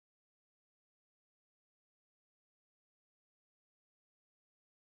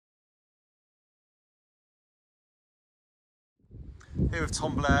Here with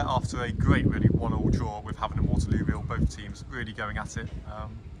Tom Blair after a great, really 1-1 draw with Havant Waterlooville. Both teams really going at it.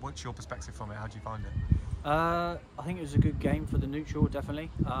 What's your perspective from it? How do you find it? I think it was a good game for the neutral, definitely.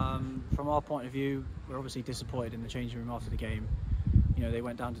 From our point of view, we're obviously disappointed in the changing room after the game. You know, they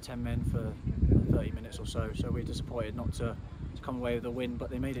went down to 10 men for 30 minutes or so we're disappointed not to come away with a win, but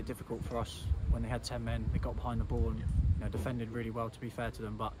they made it difficult for us when they had 10 men. They got behind the ball and defended really well, to be fair to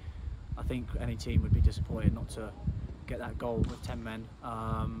them, but I think any team would be disappointed not to get that goal with 10 men.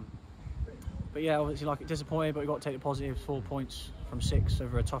 But yeah, obviously disappointed, but we've got to take the positives. 4 points from 6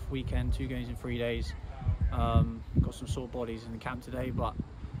 over a tough weekend, 2 games in 3 days. Got some sore bodies in the camp today, but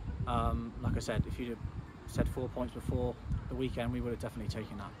like I said, if you'd have said 4 points before the weekend, we would have definitely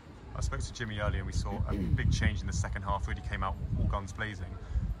taken that. I spoke to Jimmy earlier and we saw a big change in the second half, really came out all guns blazing.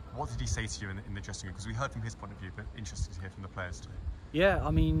 What did he say to you in the dressing room? Because we heard from his point of view, but interested to hear from the players too. Yeah,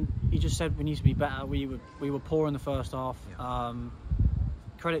 I mean, he just said we need to be better. We were poor in the first half. Yeah.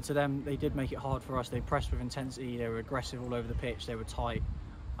 Credit to them, they did make it hard for us. They pressed with intensity, they were aggressive all over the pitch, they were tight.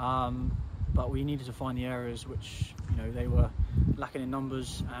 But we needed to find the areas which they were lacking in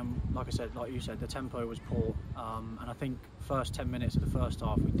numbers, and like I said, like you said, the tempo was poor. And I think first 10 minutes of the first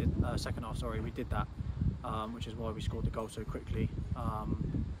half, second half, sorry, we did that, which is why we scored the goal so quickly.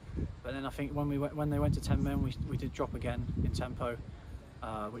 But then I think when they went to 10 men, we did drop again in tempo,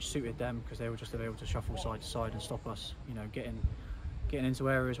 which suited them because they were just able to shuffle side to side and stop us, getting into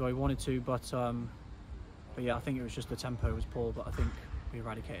areas where we wanted to. But yeah, I think it was just the tempo was poor, but I think we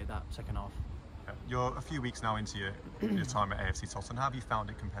eradicated that second half. You're a few weeks now into your time at AFC Totton. How have you found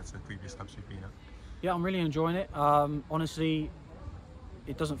it compared to the previous clubs you've been at? Yeah, I'm really enjoying it. Honestly,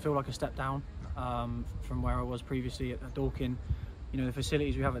 it doesn't feel like a step down from where I was previously at Dorking. The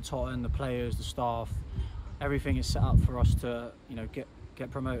facilities we have at Totton, the players, the staff, everything is set up for us to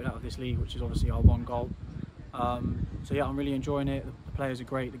get promoted out of this league, which is obviously our one goal. So yeah, I'm really enjoying it. The players are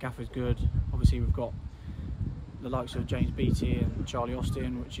great, the gaffer's good. Obviously we've got the likes of James Beattie and Charlie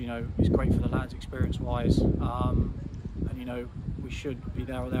Austin, which is great for the lads experience-wise. And we should be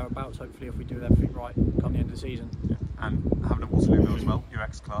there or thereabouts, hopefully, if we do everything right come the end of the season. Yeah. And Havant Waterlooville as well, your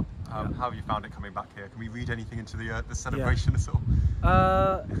ex-club. How have you found it coming back here? Can we read anything into the celebration at all?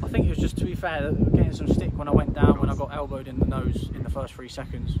 I think it was just, to be fair, getting some stick when I went down, when I got elbowed in the nose in the first 3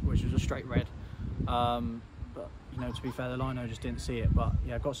 seconds, which was a straight red. But to be fair, the lino just didn't see it. But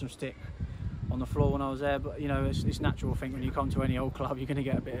yeah, I got some stick on the floor when I was there. But it's natural. I think when you come to any old club, you're going to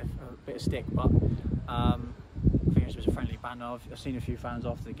get a bit of stick. But I think it was a friendly banter. I've seen a few fans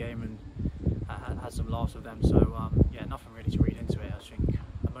after the game and had some laughs with them. So yeah, nothing really to read into it. I think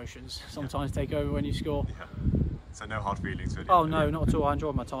emotions sometimes take over when you score. Yeah. So no hard feelings really? Oh no, not at all. I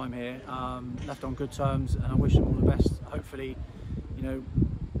enjoyed my time here. Left on good terms, and I wish them all the best. Hopefully,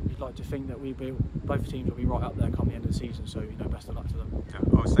 we'd like to think that both teams will be right up there come the end of the season. So best of luck to them. Yeah,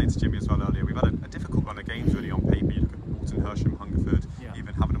 I was saying to Jimmy as well earlier, we've had a difficult run of games really on paper. You look at Walton, Hersham, Hungerford,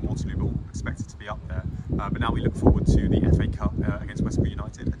 even Havant Waterlooville, all expected to be up there. But now we look forward to the FA Cup against Westbury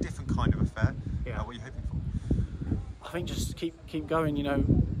United, a different kind of affair. Yeah. What are you hoping for? I think just keep going.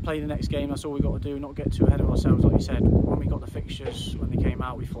 Play the next game. That's all we got to do. Not get too ahead of ourselves. Like you said, when we got the fixtures when they came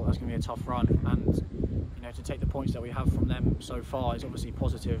out, we thought that's going to be a tough run, and to take the points that we have from them so far is obviously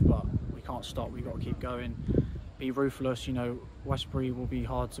positive. But we can't stop. We've got to keep going. Be ruthless. Westbury will be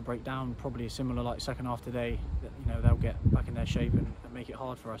hard to break down. Probably similar like second half today. They'll get back in their shape and make it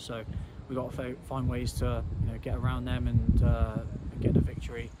hard for us. So we've got to find ways to get around them and get the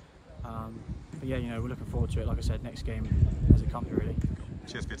victory. But yeah, we're looking forward to it. Like I said, next game as it comes really.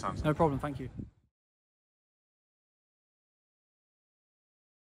 Cheers for your time. No problem. Thank you.